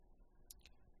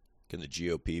Can the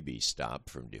GOP be stopped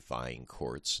from defying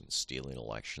courts and stealing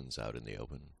elections out in the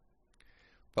open?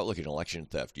 Republican election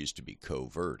theft used to be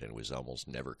covert and was almost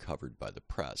never covered by the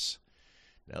press.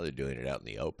 Now they're doing it out in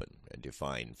the open and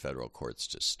defying federal courts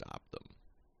to stop them,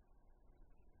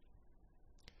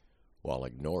 while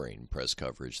ignoring press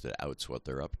coverage that outs what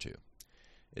they're up to.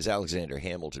 As Alexander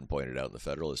Hamilton pointed out in the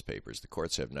Federalist Papers, the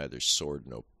courts have neither sword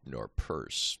nor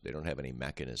purse. They don't have any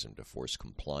mechanism to force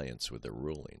compliance with their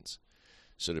rulings.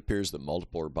 So it appears that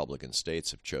multiple Republican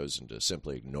states have chosen to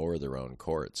simply ignore their own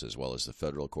courts, as well as the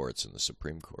federal courts and the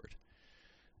Supreme Court.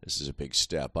 This is a big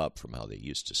step up from how they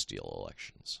used to steal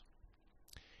elections.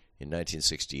 In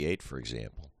 1968, for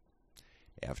example,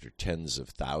 after tens of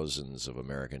thousands of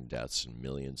American deaths and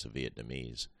millions of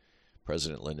Vietnamese,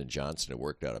 President Lyndon Johnson had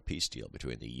worked out a peace deal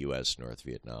between the U.S., North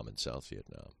Vietnam, and South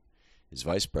Vietnam. His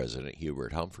vice president,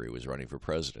 Hubert Humphrey, was running for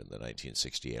president in the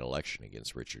 1968 election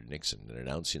against Richard Nixon, and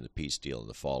announcing the peace deal in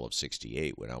the fall of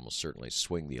 '68 would almost certainly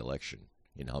swing the election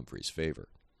in Humphrey's favor.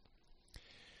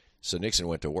 So Nixon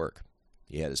went to work.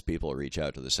 He had his people reach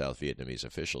out to the South Vietnamese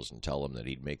officials and tell them that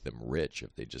he'd make them rich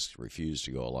if they just refused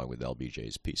to go along with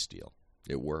LBJ's peace deal.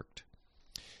 It worked.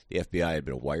 The FBI had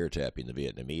been wiretapping the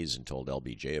Vietnamese and told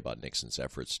LBJ about Nixon's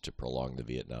efforts to prolong the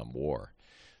Vietnam War.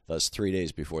 Thus, 3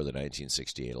 days before the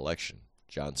 1968 election,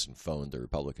 Johnson phoned the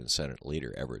Republican Senate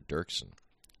leader, Everett Dirksen.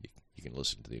 You can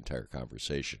listen to the entire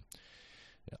conversation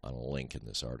on a link in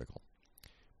this article.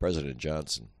 President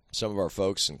Johnson, some of our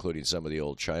folks, including some of the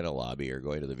old China lobby, are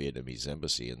going to the Vietnamese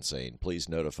embassy and saying, please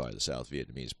notify the South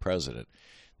Vietnamese president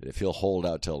that if he'll hold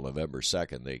out till November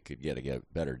 2nd, they could get a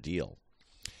better deal.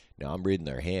 Now, I'm reading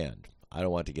their hand. I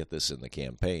don't want to get this in the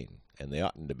campaign, and they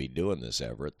oughtn't to be doing this,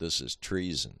 Everett. This is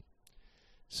treason.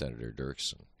 Senator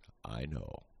Dirksen, I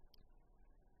know.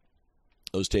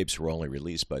 Those tapes were only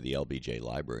released by the LBJ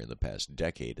Library in the past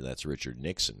decade, and that's Richard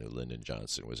Nixon, who Lyndon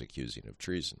Johnson was accusing of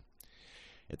treason.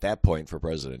 At that point, for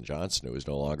President Johnson, it was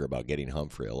no longer about getting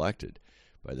Humphrey elected.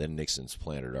 By then, Nixon's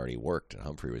plan had already worked, and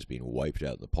Humphrey was being wiped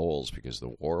out in the polls because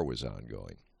the war was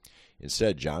ongoing.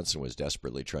 Instead, Johnson was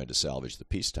desperately trying to salvage the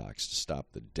peace talks to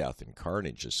stop the death and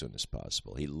carnage as soon as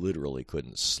possible. He literally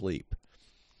couldn't sleep.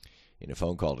 In a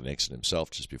phone call to Nixon himself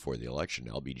just before the election,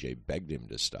 LBJ begged him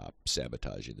to stop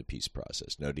sabotaging the peace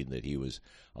process, noting that he was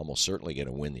almost certainly going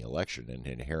to win the election and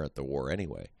inherit the war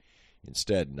anyway.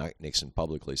 Instead, Nixon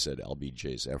publicly said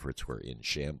LBJ's efforts were in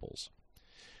shambles.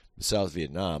 The South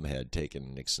Vietnam had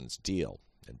taken Nixon's deal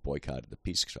and boycotted the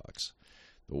peace talks.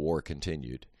 The war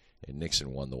continued, and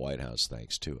Nixon won the White House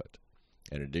thanks to it.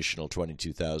 An additional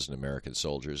 22,000 American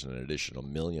soldiers and an additional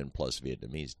million-plus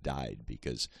Vietnamese died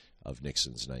because of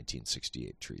Nixon's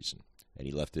 1968 treason, and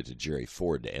he left it to Jerry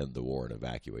Ford to end the war and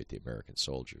evacuate the American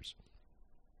soldiers.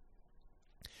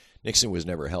 Nixon was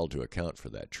never held to account for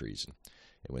that treason,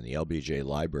 and when the LBJ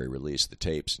Library released the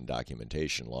tapes and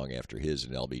documentation long after his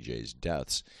and LBJ's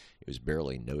deaths, it was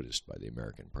barely noticed by the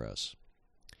American press.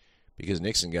 Because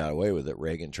Nixon got away with it,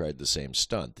 Reagan tried the same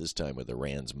stunt, this time with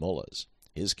Iran's mullahs.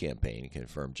 His campaign,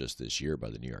 confirmed just this year by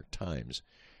the New York Times,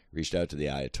 reached out to the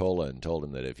Ayatollah and told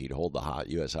him that if he'd hold the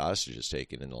U.S. hostages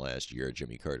taken in the last year of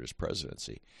Jimmy Carter's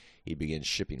presidency, he'd begin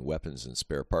shipping weapons and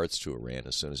spare parts to Iran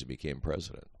as soon as he became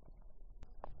president.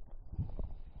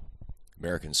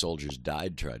 American soldiers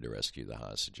died trying to rescue the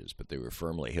hostages, but they were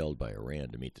firmly held by Iran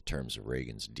to meet the terms of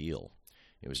Reagan's deal.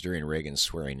 It was during Reagan's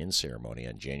swearing-in ceremony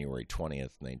on January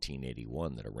 20th,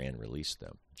 1981, that Iran released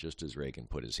them, just as Reagan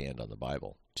put his hand on the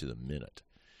Bible, to the minute.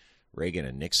 Reagan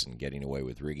and Nixon getting away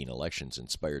with rigging elections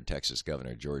inspired Texas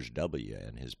Governor George W.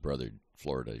 and his brother,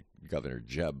 Florida Governor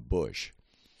Jeb Bush.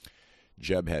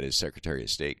 Jeb had his Secretary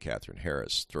of State, Katherine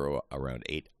Harris, throw around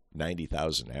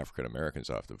 90,000 African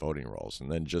Americans off the voting rolls,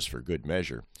 and then, just for good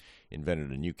measure, invented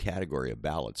a new category of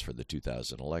ballots for the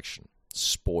 2000 election: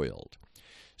 spoiled.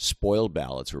 Spoiled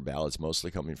ballots were ballots mostly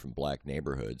coming from black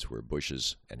neighborhoods where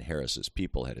Bush's and Harris's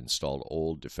people had installed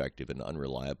old, defective, and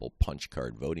unreliable punch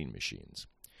card voting machines.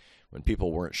 When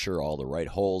people weren't sure all the right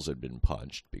holes had been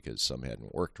punched because some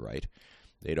hadn't worked right,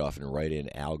 they'd often write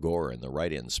in Al Gore in the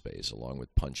write-in space along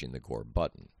with punching the Gore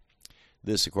button.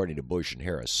 This, according to Bush and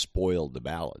Harris, spoiled the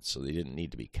ballots so they didn't need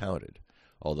to be counted,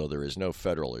 although there is no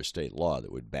federal or state law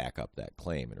that would back up that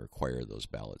claim and require those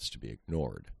ballots to be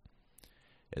ignored.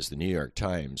 As the New York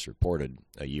Times reported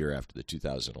a year after the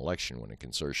 2000 election, when a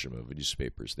consortium of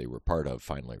newspapers they were part of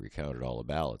finally recounted all the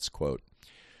ballots, quote,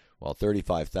 while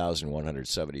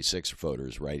 35,176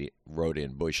 voters wrote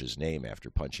in Bush's name after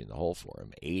punching the hole for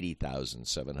him,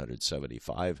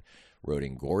 80,775 wrote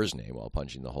in Gore's name while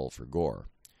punching the hole for Gore.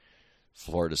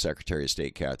 Florida Secretary of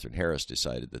State Katherine Harris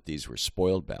decided that these were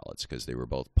spoiled ballots because they were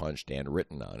both punched and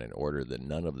written on in order that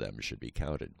none of them should be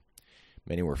counted.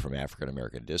 Many were from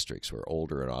African-American districts where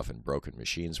older and often broken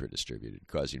machines were distributed,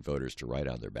 causing voters to write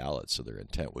on their ballots so their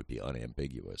intent would be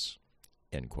unambiguous.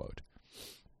 End quote.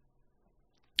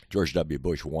 George W.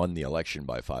 Bush won the election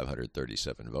by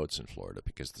 537 votes in Florida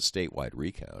because the statewide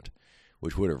recount,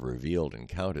 which would have revealed and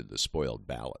counted the spoiled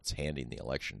ballots, handing the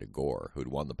election to Gore, who'd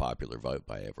won the popular vote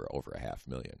by over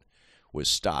 500,000, was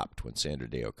stopped when Sandra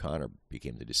Day O'Connor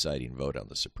became the deciding vote on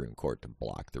the Supreme Court to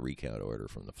block the recount order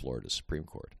from the Florida Supreme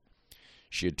Court.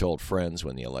 She had told friends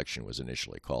when the election was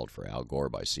initially called for Al Gore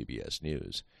by CBS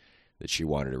News that she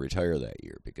wanted to retire that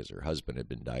year because her husband had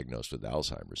been diagnosed with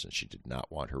Alzheimer's and she did not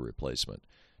want her replacement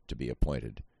to be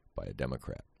appointed by a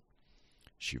Democrat.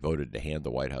 She voted to hand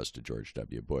the White House to George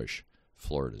W. Bush.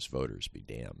 Florida's voters be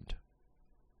damned.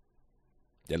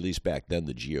 At least back then,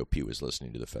 the GOP was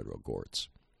listening to the federal courts.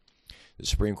 The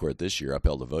Supreme Court this year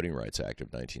upheld the Voting Rights Act of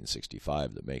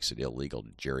 1965 that makes it illegal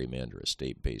to gerrymander a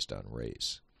state based on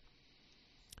race.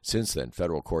 Since then,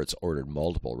 federal courts ordered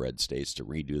multiple red states to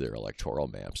redo their electoral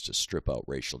maps to strip out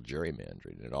racial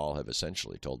gerrymandering, and all have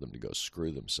essentially told them to go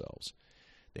screw themselves.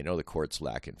 They know the courts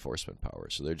lack enforcement power,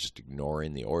 so they're just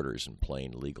ignoring the orders and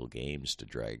playing legal games to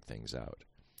drag things out.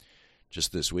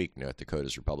 Just this week, North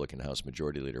Dakota's Republican House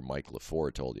Majority Leader Mike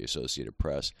LaFleur told the Associated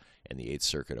Press and the Eighth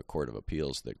Circuit Court of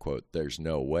Appeals that, quote, there's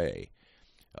no way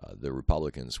the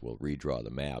Republicans will redraw the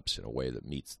maps in a way that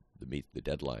meets the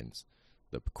deadlines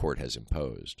the court has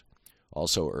imposed.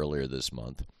 Also earlier this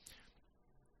month,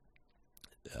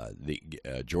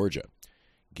 Georgia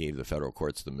gave the federal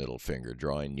courts the middle finger,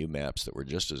 drawing new maps that were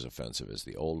just as offensive as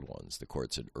the old ones the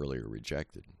courts had earlier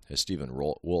rejected. As Stephen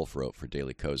Wolf wrote for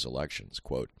Daily Kos Elections,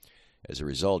 quote, as a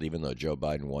result, even though Joe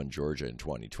Biden won Georgia in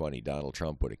 2020, Donald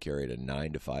Trump would have carried a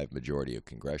 9-5 majority of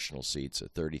congressional seats, a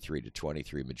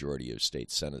 33-23 majority of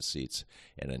state Senate seats,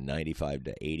 and a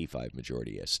 95-85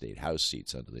 majority of state House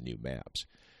seats under the new maps.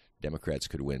 Democrats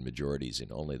could win majorities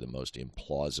in only the most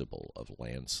implausible of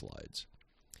landslides.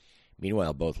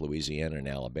 Meanwhile, both Louisiana and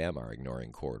Alabama are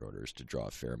ignoring court orders to draw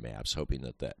fair maps, hoping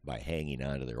that by hanging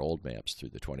on to their old maps through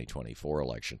the 2024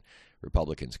 election,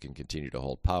 Republicans can continue to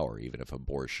hold power, even if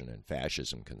abortion and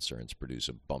fascism concerns produce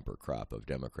a bumper crop of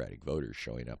Democratic voters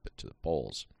showing up to the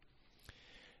polls.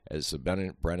 As the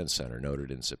Brennan Center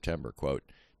noted in September, quote,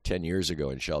 10 years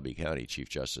ago in Shelby County, Chief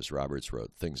Justice Roberts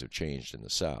wrote, things have changed in the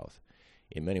South.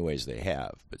 In many ways they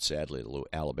have, but sadly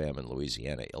Alabama and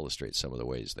Louisiana illustrate some of the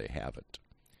ways they haven't.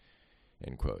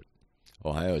 End quote.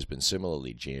 Ohio has been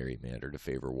similarly gerrymandered to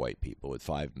favor white people, with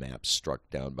 5 maps struck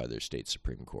down by their state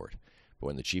Supreme Court. But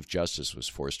when the Chief Justice was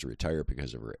forced to retire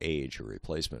because of her age, her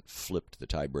replacement flipped the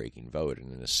tie-breaking vote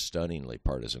and in a stunningly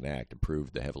partisan act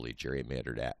approved the heavily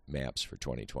gerrymandered maps for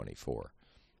 2024.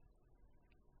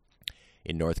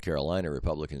 In North Carolina,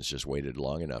 Republicans just waited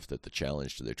long enough that the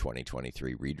challenge to their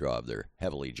 2023 redraw of their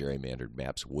heavily gerrymandered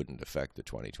maps wouldn't affect the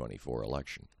 2024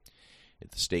 election. If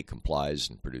the state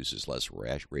complies and produces less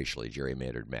racially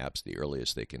gerrymandered maps, the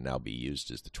earliest they can now be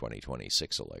used is the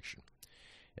 2026 election.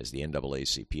 As the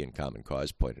NAACP and Common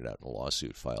Cause pointed out in a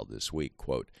lawsuit filed this week,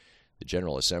 quote, the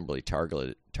General Assembly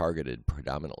targeted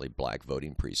predominantly black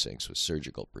voting precincts with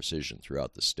surgical precision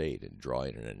throughout the state in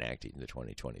drawing and enacting the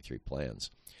 2023 plans,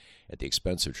 at the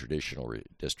expense of traditional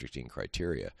redistricting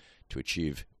criteria to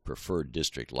achieve preferred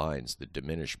district lines that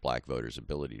diminish black voters'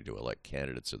 ability to elect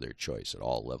candidates of their choice at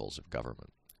all levels of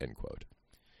government, end quote.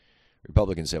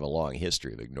 Republicans have a long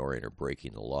history of ignoring or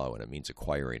breaking the law when it means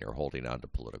acquiring or holding on to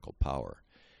political power.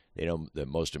 They know that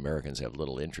most Americans have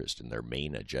little interest in their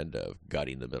main agenda of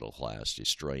gutting the middle class,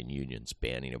 destroying unions,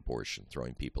 banning abortion,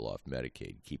 throwing people off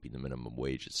Medicaid, keeping the minimum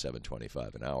wage at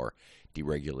 $7.25 an hour,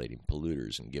 deregulating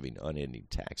polluters, and giving unending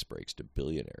tax breaks to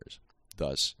billionaires.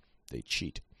 Thus, they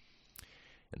cheat.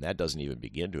 And that doesn't even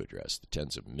begin to address the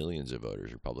tens of millions of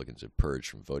voters Republicans have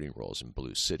purged from voting rolls in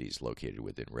blue cities located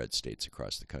within red states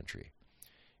across the country.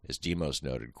 As Demos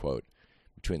noted, quote,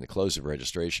 between the close of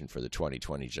registration for the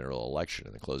 2020 general election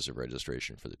and the close of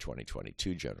registration for the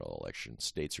 2022 general election,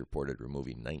 states reported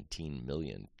removing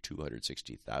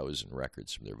 19,260,000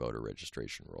 records from their voter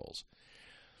registration rolls.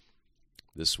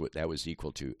 That was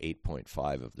equal to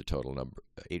 8.5% of the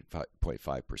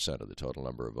total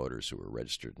number of voters who were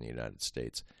registered in the United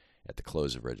States at the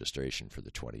close of registration for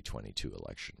the 2022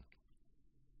 election.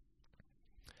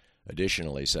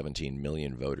 Additionally, 17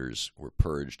 million voters were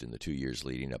purged in the 2 years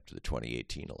leading up to the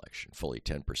 2018 election, fully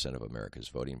 10% of America's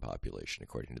voting population,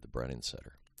 according to the Brennan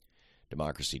Center.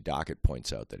 Democracy Docket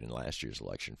points out that in last year's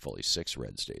election, fully 6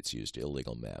 red states used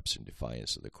illegal maps in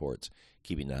defiance of the courts,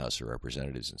 keeping the House of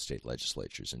Representatives and state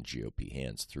legislatures in GOP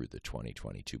hands through the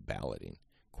 2022 balloting.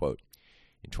 Quote,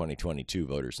 In 2022,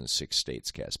 voters in 6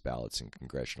 states cast ballots in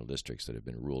congressional districts that have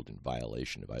been ruled in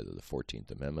violation of either the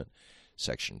 14th Amendment,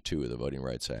 Section 2 of the Voting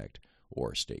Rights Act,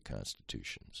 or state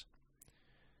constitutions.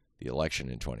 The election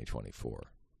in 2024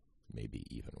 may be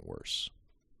even worse.